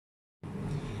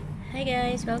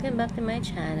Hi guys! Welcome back to my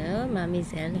channel. Mommy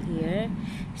Zelle here.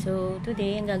 So,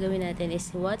 today, ang gagawin natin is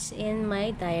what's in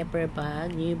my diaper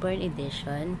bag, newborn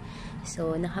edition.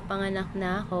 So, nakapanganak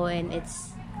na ako and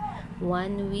it's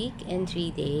 1 week and 3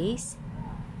 days.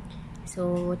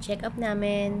 So, check up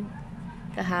namin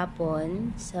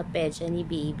kahapon sa pedya ni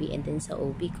baby and then sa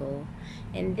OB ko.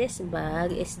 And this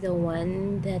bag is the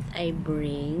one that I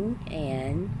bring.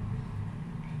 Ayan.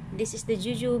 This is the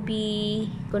Jujube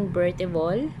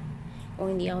Convertible.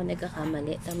 Kung hindi ako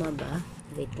nagkakamali, tama ba?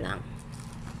 Wait lang.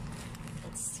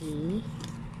 Let's see.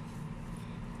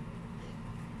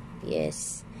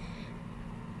 Yes.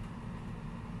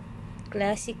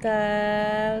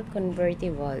 Classical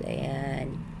Convertible.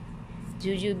 Ayan.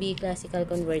 Jujube Classical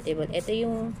Convertible. Ito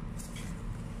yung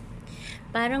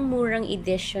parang murang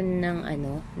edition ng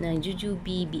ng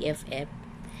Jujube BFF.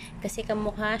 Kasi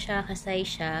kamukha siya, kasay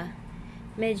siya.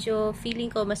 Medyo feeling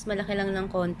ko mas malaki lang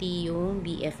ng konti yung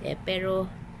BFF,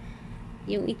 pero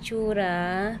yung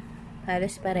itsura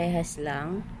halos parehas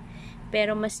lang,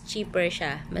 pero mas cheaper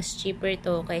siya. Mas cheaper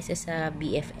to kaysa sa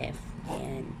BFF.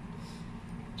 Ayan.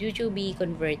 Jujube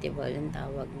Convertible ang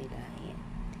tawag nila. Ayan.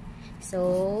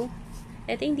 So,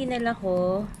 ito yung dinala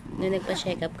ko nung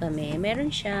nagpa-check up kami.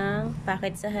 Meron siyang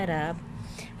packet sa harap,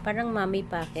 parang mommy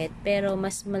packet, pero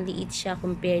mas maliit siya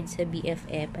compared sa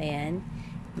BFF. Ayan.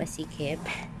 Masikip.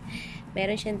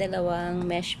 Meron siyang dalawang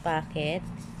mesh packet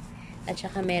at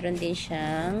saka meron din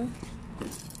siyang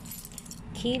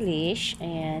kilish.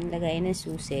 Ayan, lagay ng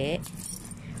susi.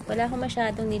 Wala akong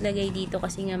masyadong nilagay dito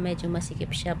kasi nga medyo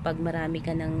masikip siya pag marami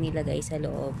ka nang nilagay sa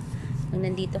loob. Ang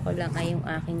nandito ko lang ay yung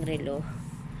aking relo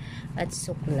at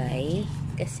suklay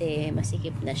kasi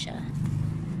masikip na siya.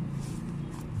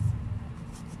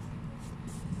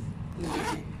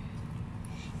 Ayan.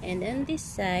 And on this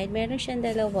side, meron siyang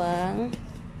dalawang,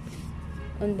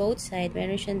 on both side,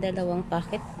 meron siyang dalawang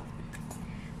pocket,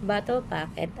 bottle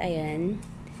pocket, ayan.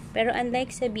 Pero unlike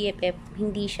sa BFF,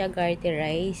 hindi siya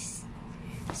garterized.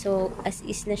 So, as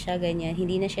is na siya ganyan,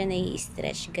 hindi na siya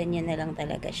nai-stretch, ganyan na lang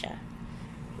talaga siya.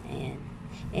 Ayan.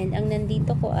 And ang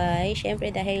nandito ko ay,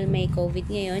 syempre dahil may COVID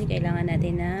ngayon, kailangan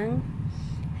natin ng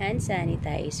hand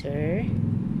sanitizer.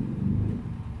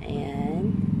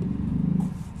 Ayan.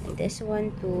 This one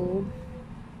too.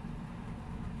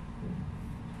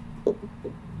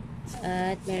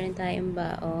 At meron tayong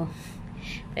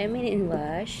feminine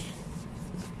wash.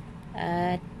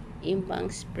 At yung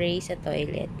pang spray sa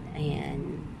toilet.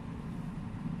 Ayan.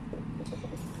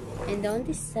 And on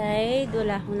this side,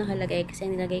 wala akong nakalagay kasi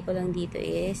ang nilagay ko lang dito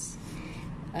is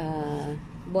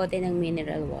bote ng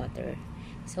mineral water.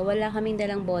 So wala kaming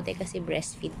dalang bote kasi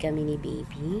breastfeed kami ni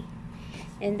baby.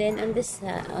 And then on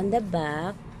the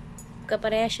back,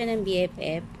 kapareha siya ng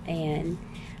BFF. Ayan.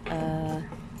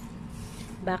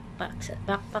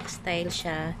 Backpack style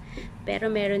siya.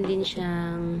 Pero meron din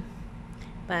siyang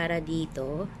para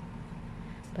dito.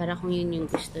 Para kung yun yung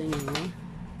gusto niyo.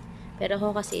 Pero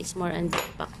ako kasi it's more on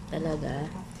backpack talaga.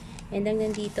 And ang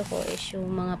nandito ko is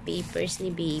yung mga papers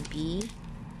ni baby.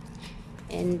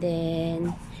 And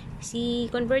then,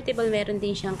 si Convertible meron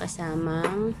din siyang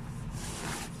kasamang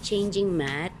changing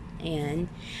mat. Ayan.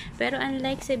 Pero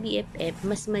unlike sa BFF,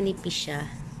 mas manipis siya.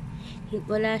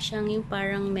 Wala siyang yung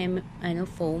parang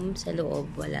foam sa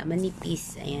loob. Wala.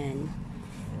 Manipis. Ayan.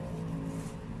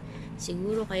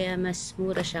 Siguro kaya mas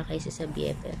mura siya kaysa sa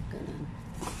BFF. Ganun.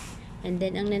 And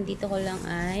then, ang nandito ko lang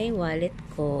ay wallet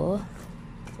ko.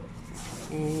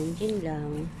 And yun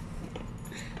lang.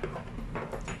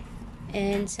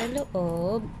 And sa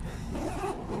loob,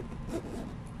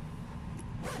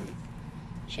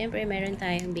 syempre, meron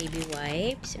tayong baby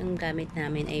wipes. Ang gamit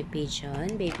namin ay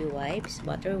Pigeon, baby wipes,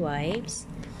 butter wipes.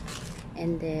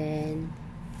 And then,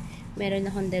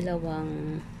 meron akong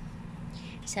dalawang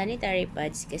sanitary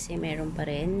pads kasi meron pa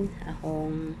rin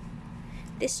akong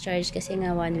discharge kasi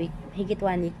nga 1 week, higit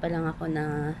 1 week pa lang ako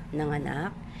na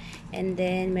nanganak. And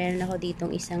then, meron ako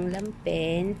ditong isang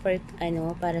lampen for,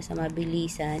 para sa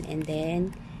mabilisan. And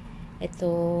then,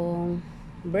 itong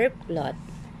burp cloth.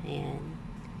 Ayan.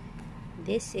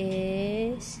 This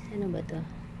is, ano ba to?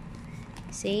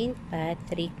 St.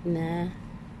 Patrick na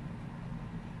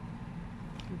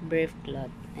birth cloth.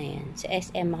 Ayan. Sa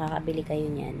SM, makakabili kayo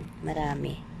niyan.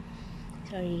 Marami.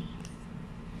 Sorry.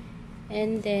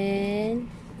 And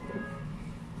then,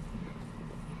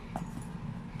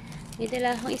 may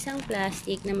dala akong isang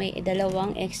plastic na may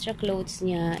dalawang extra clothes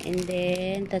niya. And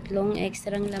then, 3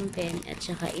 extrang lampen. At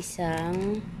saka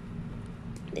isang,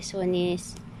 this one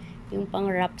is yung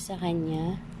pang wrap sa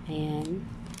kanya. Ayan.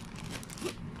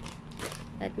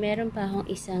 At meron pa akong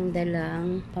isang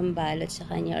dalang pambalot sa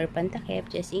kanya or pantakip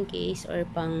just in case or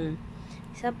pang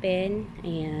Sa pen,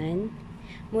 ayan.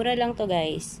 Mura lang to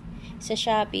guys. Sa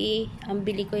Shopee, ang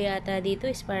bili ko yata dito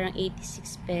is parang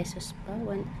 86 pesos pa.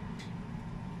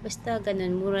 Basta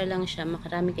ganun, mura lang siya.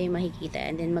 Makarami kayong makikita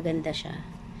and then maganda siya.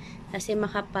 Kasi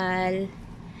makapal,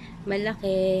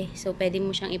 malaki. So, pwede mo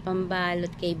siyang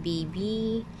ipambalot kay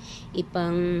baby,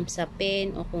 ipang sa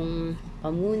pen o kung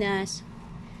pamunas.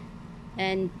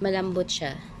 And malambot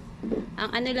siya. Ang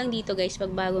ano lang dito guys,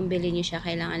 pag bagong bili nyo siya,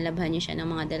 kailangan labhan nyo siya ng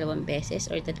mga 2 beses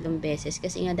or 3 beses.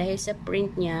 Kasi nga dahil sa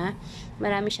print niya,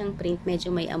 marami siyang print, medyo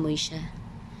may amoy siya.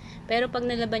 Pero pag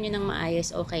nalaban nyo ng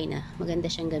maayos, okay na. Maganda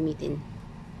siyang gamitin.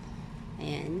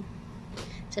 Ayan.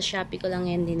 Sa Shopee ko lang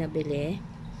yan din nabili.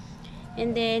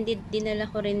 And then,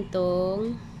 dinala ko rin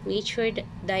tong Nature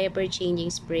Diaper Changing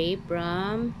Spray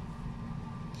from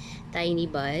Tiny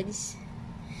Buds.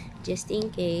 Just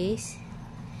in case.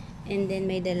 And then,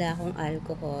 may dala akong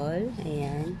alcohol.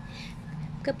 Ayan.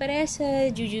 Kapara sa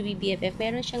Jujube BFF,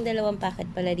 meron siyang 2 packet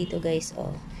pala dito guys.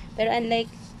 Oh. Pero unlike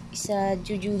sa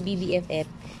Jujube BFF,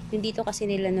 yung dito kasi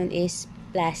nila nun is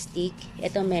plastic.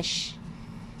 Ito mesh.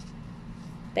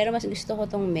 Pero mas gusto ko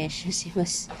tong mesh kasi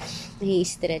mas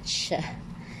nai-stretch siya.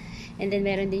 And then,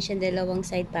 meron din siyang 2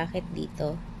 side packet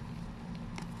dito.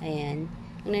 Ayan.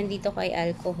 Kung nandito ko ay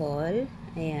alcohol.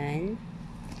 Ayan.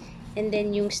 And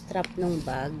then, yung strap ng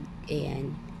bag,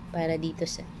 ayan, para dito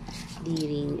sa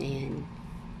D-ring, ayan.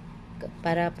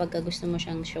 Para pagka gusto mo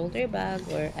siyang shoulder bag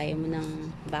or ayaw mo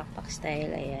ng backpack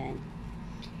style, ayan.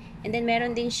 And then,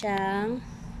 meron din siyang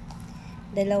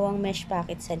 2 mesh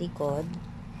packet sa likod.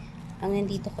 Ang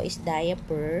nandito ko is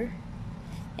diaper.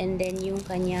 And then, yung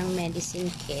kanyang medicine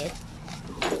kit.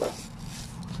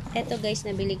 Ito guys,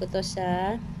 nabili ko to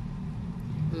sa,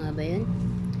 ano ba yun?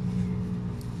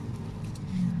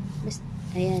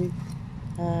 Ayan,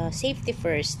 safety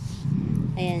first.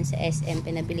 Ayan, sa SM,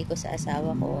 pinabili ko sa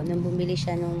asawa ko. Nung bumili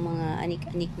siya ng mga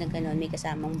anik-anik na ganon, may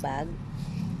kasamang bag.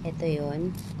 Ito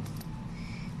yon.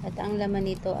 At ang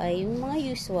laman nito ay yung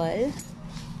mga usual.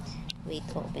 Wait,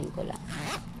 open ko lang.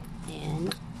 Ayan.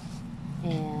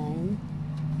 Ayan.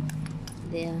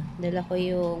 Dala ko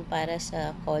yung para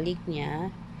sa Colic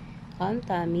niya.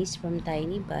 Tummies from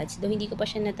Tiny Buds. Though hindi ko pa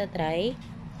siya natatry.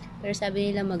 Pero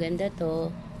sabi nila maganda to.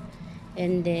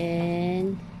 And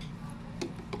then,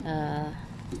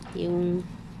 yung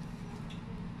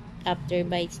after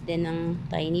bites din ng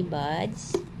Tiny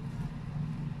Buds.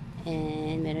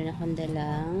 And, meron akong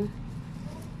dalang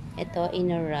ito,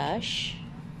 in a rush.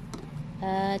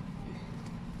 At,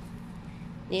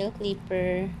 nail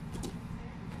clipper.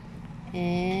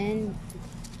 And,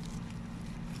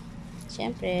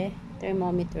 syempre,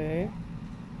 thermometer.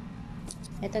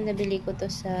 Ito, nabili ko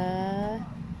to sa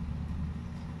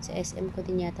SM ko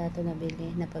din yata ito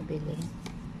napabili.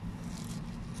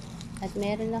 At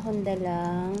meron akong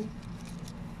dalang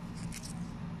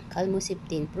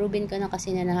Calmosiptin. Proven ko na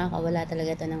kasi na nakakawala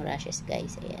talaga ito ng rashes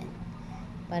guys. Ayan.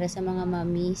 Para sa mga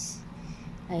mommies.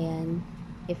 Ayan.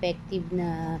 Effective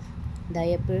na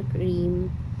diaper cream.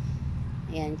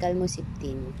 Ayan.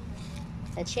 Calmosiptin.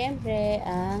 At syempre,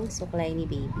 ang suklay ni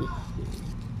baby.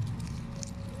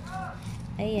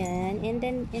 Ayan. And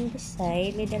then, in this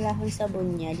side, may dala akong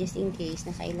sabon niya just in case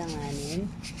na kailanganin.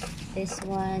 This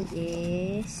one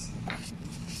is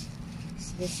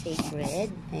the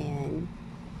sacred. Ayan.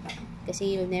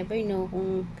 Kasi you'll never know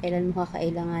kung kailan mo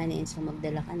kakailanganin. So,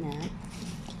 magdala ka na.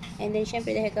 And then,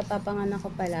 syempre, dahil kapapanganak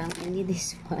ko pa lang, I need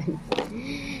this one.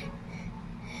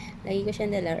 Lagi ko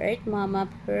siyang dala. Earth Mama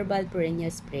Herbal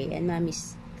Perenial Spray. And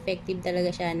Mamis, effective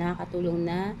talaga siya. Nakakatulong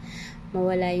na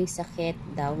mawala yung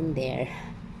sakit down there.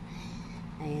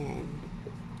 Ayan.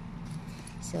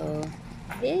 So,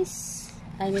 this,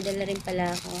 ay may dala rin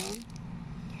pala akong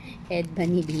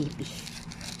headband ni baby.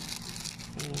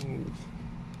 Ayan.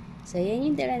 So, yan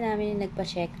yung dala namin na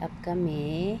nagpa-check up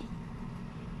kami.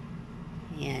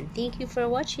 Ayan. Thank you for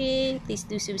watching. Please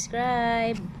do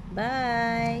subscribe.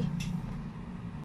 Bye!